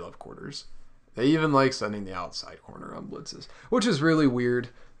 and they love quarters. They even like sending the outside corner on blitzes, which is really weird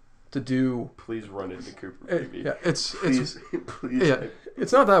to do. Please run into Cooper, baby. Yeah, please. Yeah,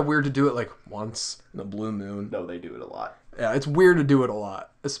 it's not that weird to do it like once in a blue moon. No, they do it a lot. Yeah, it's weird to do it a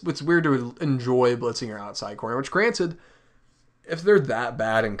lot. It's weird to enjoy blitzing your outside corner, which granted, if they're that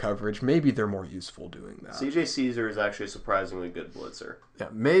bad in coverage, maybe they're more useful doing that. CJ Caesar is actually a surprisingly good blitzer. Yeah,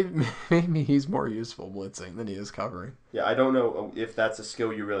 maybe he's more useful blitzing than he is covering. Yeah, I don't know if that's a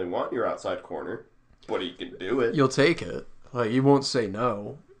skill you really want in your outside corner, but you can do it. You'll take it. Like, you won't say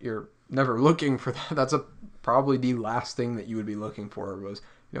no. You're never looking for that. That's probably the last thing that you would be looking for was,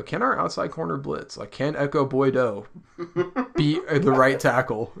 can our outside corner blitz? Like, can Echo Boydo be the right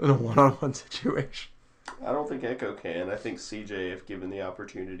tackle in a one-on-one situation? I don't think Echo can. I think CJ, if given the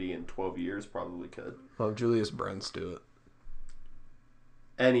opportunity in 12 years, probably could. Well, Julius Brents do it.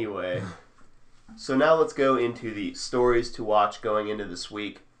 Anyway, so now let's go into the stories to watch going into this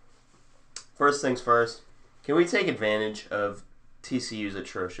week. First things first, can we take advantage of TCU's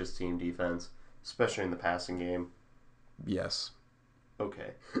atrocious team defense, especially in the passing game? Yes.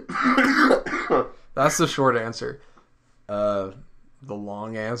 Okay. That's the short answer. The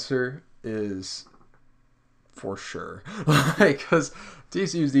long answer is for sure. Because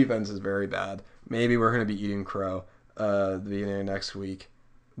TCU's defense is very bad. Maybe we're going to be eating crow the beginning of next week.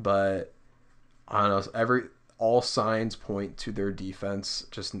 But I don't know. All signs point to their defense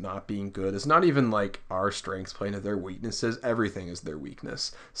just not being good. It's not even like our strengths playing to their weaknesses. Everything is their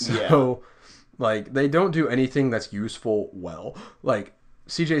weakness. So, like, they don't do anything that's useful well. Like,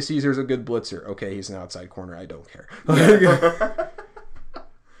 CJ Caesar's a good blitzer. Okay, he's an outside corner. I don't care.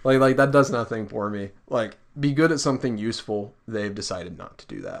 Like that does nothing for me. Like, be good at something useful. They've decided not to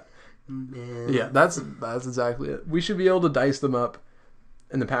do that. Man. Yeah, that's exactly it. We should be able to dice them up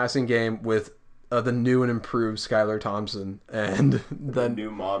in the passing game with the new and improved Skylar Thompson, and the new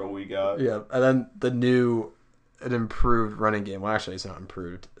model we got. Yeah, and then the new and improved running game. Well, actually, it's not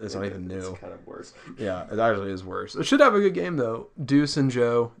improved. It's not even new. It's kind of worse. Yeah, it actually is worse. It should have a good game though. Deuce and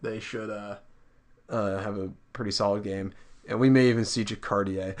Joe, they should have a pretty solid game, and we may even see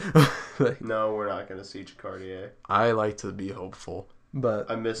Jacardier. No, we're not going to see Jacardier. I like to be hopeful, but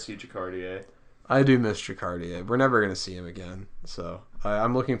I miss Jacardier. I do miss Jacardier. We're never going to see him again, so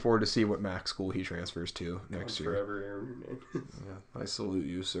I'm looking forward to see what MAC school he transfers to next year. Forever Aaron Hernandez. Yeah, I salute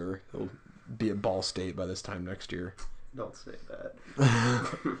you, sir. He'll be at Ball State by this time next year. Don't say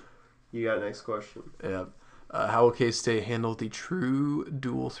that. You got next question? Yeah. How will K-State handle the true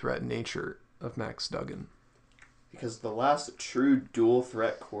dual threat nature of Max Duggan? Because the last true dual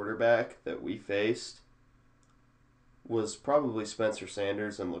threat quarterback that we faced was probably Spencer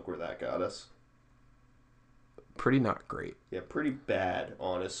Sanders, and look where that got us. Pretty not great. Yeah, pretty bad,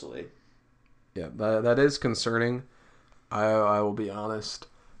 honestly. Yeah, that is concerning. I will be honest.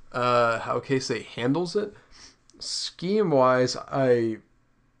 How K-State handles it, scheme-wise, I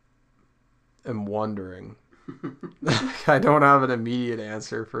am wondering. I don't have an immediate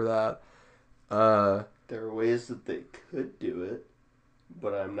answer for that. There are ways that they could do it,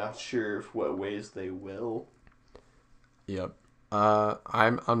 but I'm not sure what ways they will. Yep.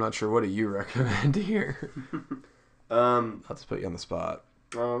 I'm not sure. What do you recommend here? I'll just put you on the spot.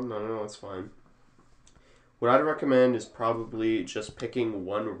 Oh, no, it's fine. What I'd recommend is probably just picking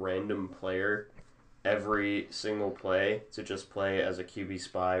one random player every single play to just play as a QB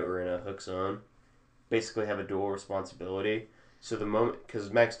spy or in a hook zone. Basically have a dual responsibility. So the moment, because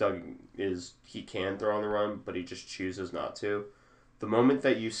Max Duggan he can throw on the run, but he just chooses not to. The moment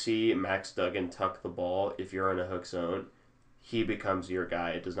that you see Max Duggan tuck the ball, if you're in a hook zone, he becomes your guy.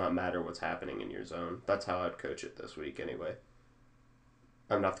 It does not matter what's happening in your zone. That's how I'd coach it this week anyway.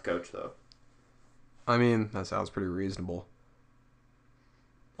 I'm not the coach, though. I mean, that sounds pretty reasonable.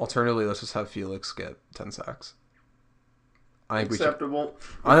 Alternatively, let's just have Felix get 10 sacks. Acceptable.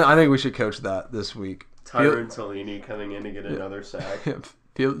 I think we should coach that this week. Tyron Tellini coming in to get another sack.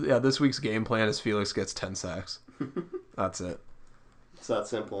 Yeah, this week's game plan is Felix gets 10 sacks. That's it. It's that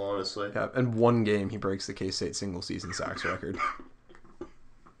simple, honestly. Yeah, and one game he breaks the K-State single season sacks record.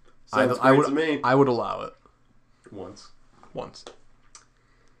 Sounds great to me. I would allow it. Once.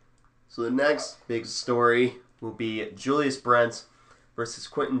 So the next big story will be Julius Brents versus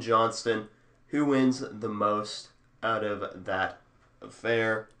Quentin Johnston. Who wins the most out of that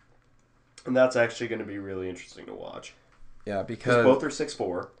affair? And that's actually going to be really interesting to watch. Yeah, because both are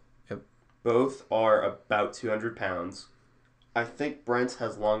 6'4". Yep. Both are about 200 pounds. I think Brent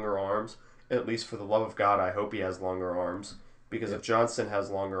has longer arms. At least for the love of God, I hope he has longer arms. Because if Johnston has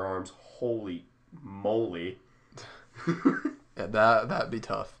longer arms, holy moly. Yeah, that'd be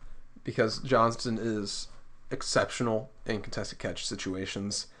tough. Because Johnston is exceptional in contested catch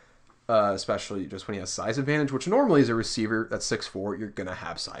situations. Especially just when he has size advantage, which normally as a receiver that's 6'4", you're going to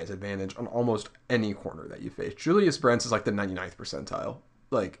have size advantage on almost any corner that you face. Julius Brents is like the 99th percentile,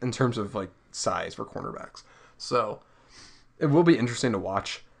 like in terms of like size for cornerbacks. So it will be interesting to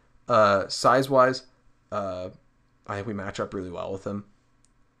watch. Size-wise, I think we match up really well with him.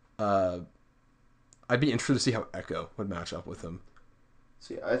 I'd be interested to see how Echo would match up with him.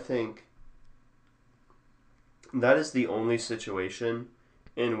 See, I think that is the only situation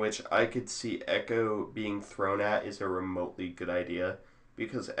in which I could see Echo being thrown at is a remotely good idea,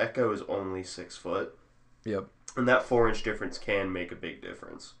 because Echo is only 6 foot. Yep. And that 4-inch difference can make a big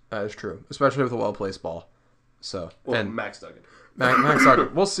difference. That is true, especially with a well-placed ball. So, and Max Duggan. Max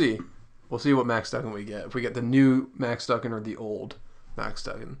Duggan. We'll see. We'll see what Max Duggan we get. If we get the new Max Duggan or the old Max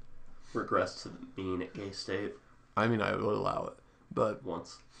Duggan. Regress to the mean at K-State. I mean, I would allow it, but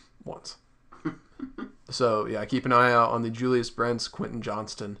once. So, yeah, keep an eye out on the Julius Brents, Quentin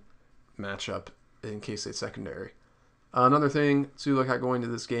Johnston matchup in K-State secondary. Another thing to look at going to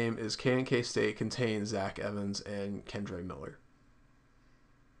this game is can K-State contain Zach Evans and Kendre Miller?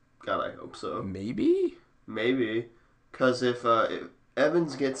 God, I hope so. Maybe. Because if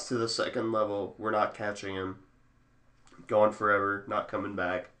Evans gets to the second level, we're not catching him. Gone forever, not coming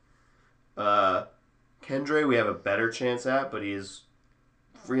back. Kendre, we have a better chance at, but he is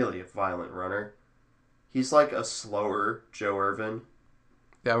really a violent runner. He's like a slower Joe Irvin.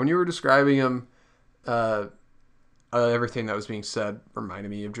 Yeah, when you were describing him, everything that was being said reminded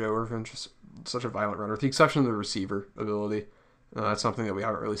me of Joe Irvin. Just such a violent runner, with the exception of the receiver ability. That's something that we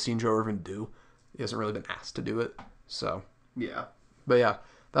haven't really seen Joe Irvin do. He hasn't really been asked to do it. So yeah, but yeah,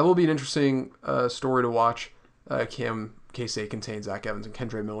 that will be an interesting story to watch. K-State contains Zach Evans and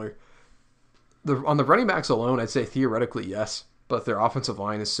Kendre Miller. On the running backs alone, I'd say theoretically yes, but their offensive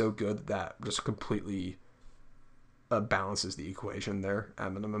line is so good that just completely balances the equation there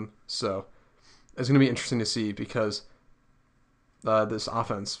at minimum. So it's going to be interesting to see, because this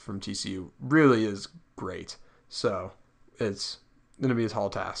offense from TCU really is great. So it's going to be a tall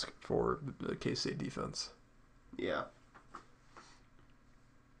task for the K-State defense. Yeah.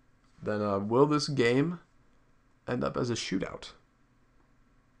 Then will this game end up as a shootout?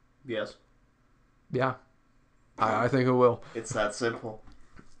 Yes. Yeah. I think it will. It's that simple.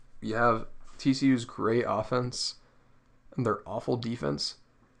 You have TCU's great offense and their awful defense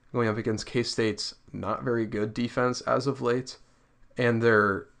going up against K-State's not very good defense as of late, and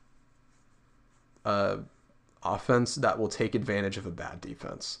their offense that will take advantage of a bad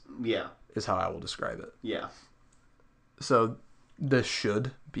defense. Yeah. Is how I will describe it. Yeah. So this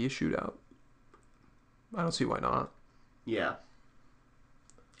should be a shootout. I don't see why not. Yeah.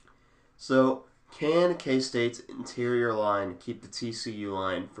 So, can K-State's interior line keep the TCU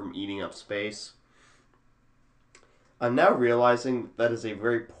line from eating up space? I'm now realizing that is a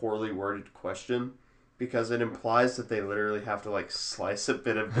very poorly worded question, because it implies that they literally have to slice a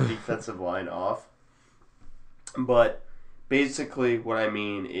bit of the defensive line off. But basically what I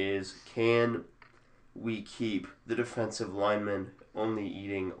mean is, can we keep the defensive linemen only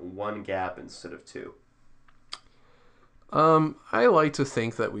eating one gap instead of two? I like to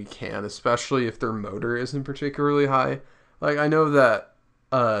think that we can, especially if their motor isn't particularly high. I know that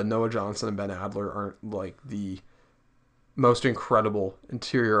Noah Johnson and Ben Adler aren't like the most incredible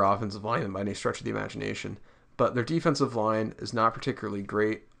interior offensive line by any stretch of the imagination, but their defensive line is not particularly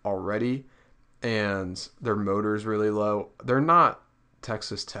great already, and their motor is really low. They're not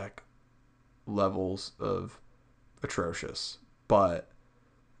Texas Tech levels of atrocious, but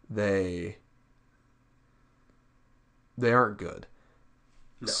they aren't good.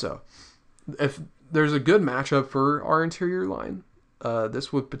 No. So if there's a good matchup for our interior line,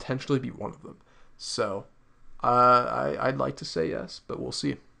 this would potentially be one of them. So I'd like to say yes, but we'll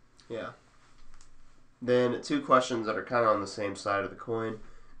see. Yeah. Then 2 questions that are kind of on the same side of the coin.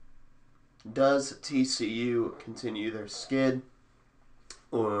 Does TCU continue their skid,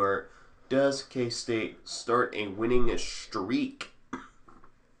 or does K-State start a winning streak?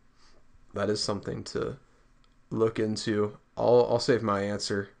 That is something to look into. I'll save my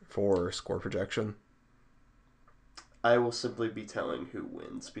answer for score projection. I will simply be telling who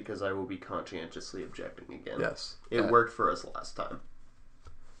wins because I will be conscientiously objecting again. Yes. It worked for us last time.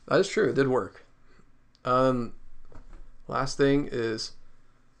 That is true. It did work. Last thing is,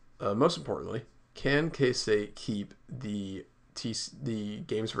 most importantly, can K-State keep the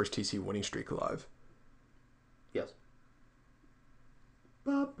games versus TC winning streak alive? Yes.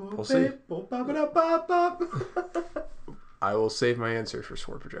 We'll see. I will save my answer for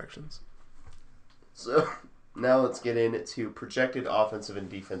score projections. So now let's get into projected offensive and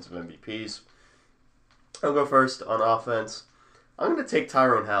defensive MVPs. I'll go first on offense. I'm going to take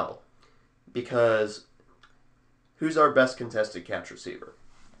Tyrone Howell because who's our best contested catch receiver?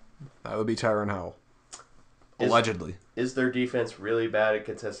 That would be Tyrone Howell. Allegedly. Is their defense really bad at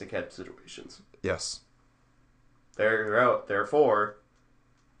contested catch situations? Yes. Therefore,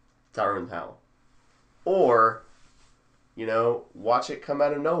 Tyrone Howell. Or, watch it come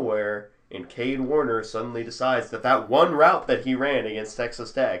out of nowhere and Cade Warner suddenly decides that one route that he ran against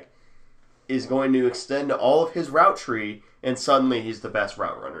Texas Tech is going to extend all of his route tree, and suddenly he's the best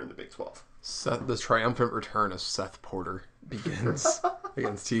route runner in the Big 12. The triumphant return of Seth Porter begins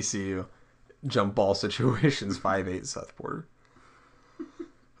against TCU. Jump ball situations, 5'8" Seth Porter.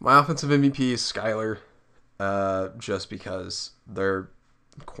 My offensive MVP is Skyler, just because their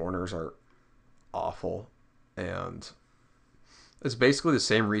corners are awful, and it's basically the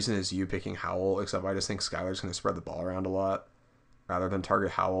same reason as you picking Howell, except I just think Skyler's going to spread the ball around a lot rather than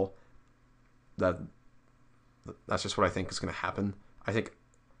target Howell. That's just what I think is going to happen. I think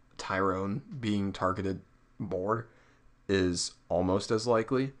Tyrone being targeted more is almost as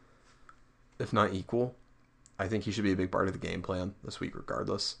likely, if not equal. I think he should be a big part of the game plan this week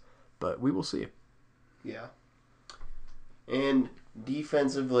regardless, but we will see. Yeah. And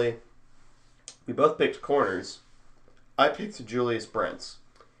defensively, we both picked corners. I picked Julius Brents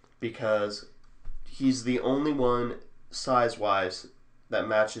because he's the only one size-wise that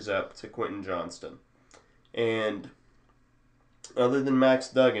matches up to Quentin Johnston. And other than Max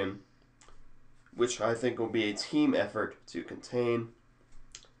Duggan, which I think will be a team effort to contain,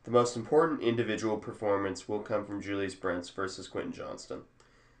 the most important individual performance will come from Julius Brents versus Quentin Johnston.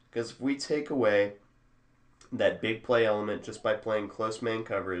 Because if we take away that big play element just by playing close man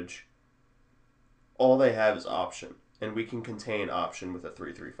coverage, all they have is option. And we can contain option with a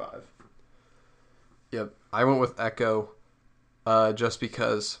 3-3-5. Yep. I went with Echo just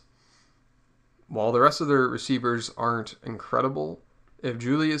because while the rest of their receivers aren't incredible, if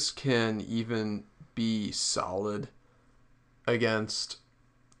Julius can even be solid against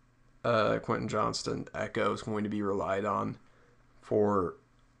Quentin Johnston, Echo is going to be relied on for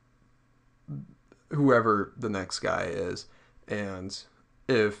whoever the next guy is. And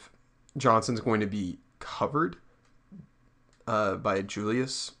if Johnston's going to be covered by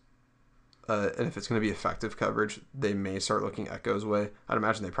Julius, and if it's going to be effective coverage, they may start looking Echo's way. I'd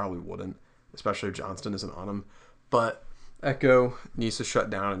imagine they probably wouldn't, especially if Johnston isn't on him. But Echo needs to shut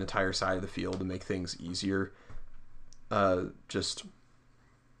down an entire side of the field to make things easier. Just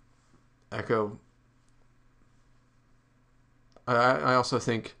Echo. I also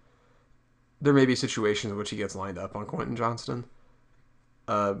think there may be situations in which he gets lined up on Quentin Johnston.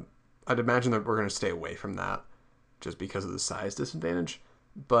 I'd imagine that we're going to stay away from that just because of the size disadvantage.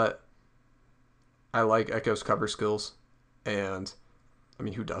 But I like Echo's cover skills. And, I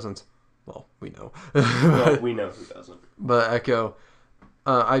mean, who doesn't? Well, we know. Well, we know who doesn't. But Echo,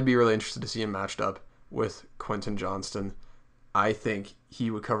 I'd be really interested to see him matched up with Quentin Johnston. I think he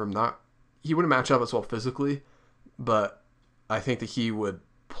would cover him. He wouldn't match up as well physically, but I think that he would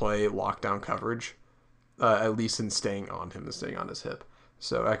play lockdown coverage, at least in staying on him and staying on his hip.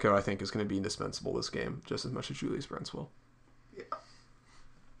 So Echo, I think, is going to be indispensable this game, just as much as Julius Brents will. Yeah.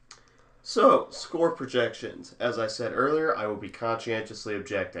 So, score projections. As I said earlier, I will be conscientiously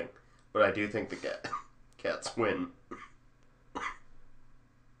objecting, but I do think the Cats win.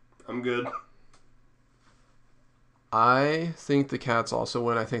 I'm good. I think the Cats also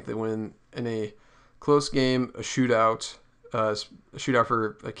win. I think they win in a close game, a shootout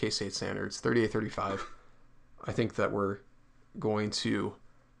for K-State standards, 38-35. I think that we're going to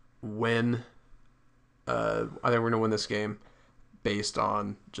win. I think we're going to win this game based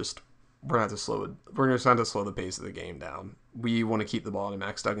on just we're going to have to slow the pace of the game down. We want to keep the ball in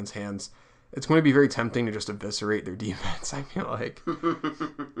Max Duggan's hands. It's going to be very tempting to just eviscerate their defense, I feel like,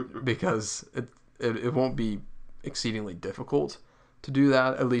 because it won't be exceedingly difficult to do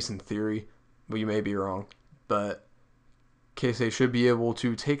that, at least in theory. But you may be wrong. But K-State should be able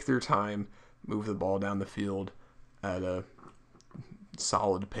to take their time, move the ball down the field at a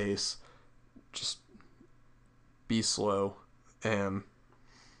solid pace, just be slow, and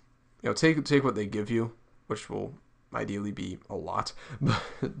take what they give you, which will ideally be a lot. But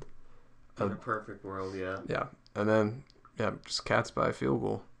in a perfect world, yeah. Yeah, and then just Cats by a field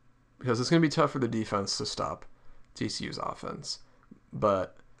goal, because it's going to be tough for the defense to stop TCU's offense,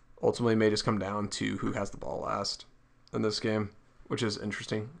 but ultimately it may just come down to who has the ball last in this game, which is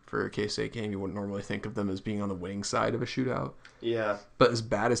interesting for a K-State game. You wouldn't normally think of them as being on the winning side of a shootout. Yeah. But as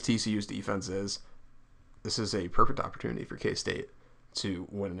bad as TCU's defense is, this is a perfect opportunity for K-State to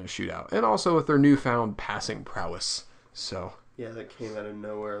win in a shootout, and also with their newfound passing prowess. So yeah, that came out of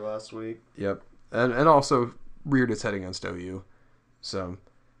nowhere last week. Yep, and also reared its head against OU. So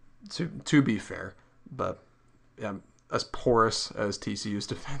to be fair, but yeah, as porous as TCU's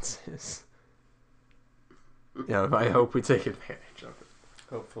defense is, I hope we take advantage of it.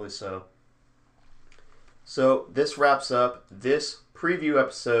 Hopefully so. So this wraps up this preview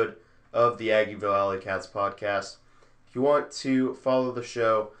episode of the Aggieville Alley Cats podcast. If you want to follow the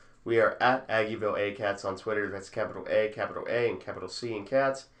show, we are at Aggieville A-Cats on Twitter. That's capital A, and capital C in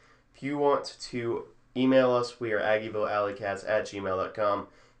Cats. If you want to email us, we are AggievilleAlleyCats@gmail.com.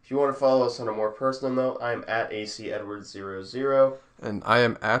 If you want to follow us on a more personal note, I'm at ACEdwards00. And I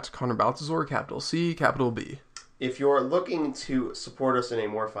am at Connor Baltazar, capital C, capital B. If you're looking to support us in a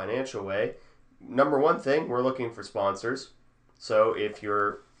more financial way, number one thing, we're looking for sponsors. So if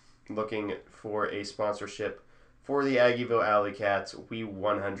you're looking for a sponsorship for the Aggieville Alley Cats, we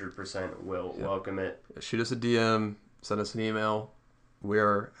 100% will welcome it. Shoot us a DM, send us an email. We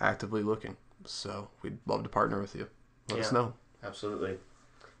are actively looking, so we'd love to partner with you. Let us know. Absolutely.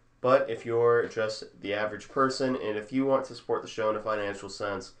 But if you're just the average person, and if you want to support the show in a financial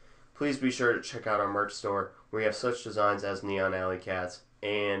sense, please be sure to check out our merch store. We have such designs as Neon Alley Cats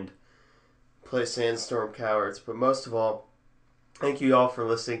and Play Sandstorm Cowards. But most of all, thank you all for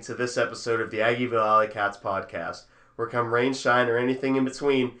listening to this episode of the Aggieville Alley Cats podcast. Where come rain, shine, or anything in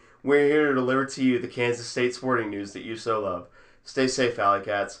between, we're here to deliver to you the Kansas State sporting news that you so love. Stay safe, Alley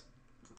Cats.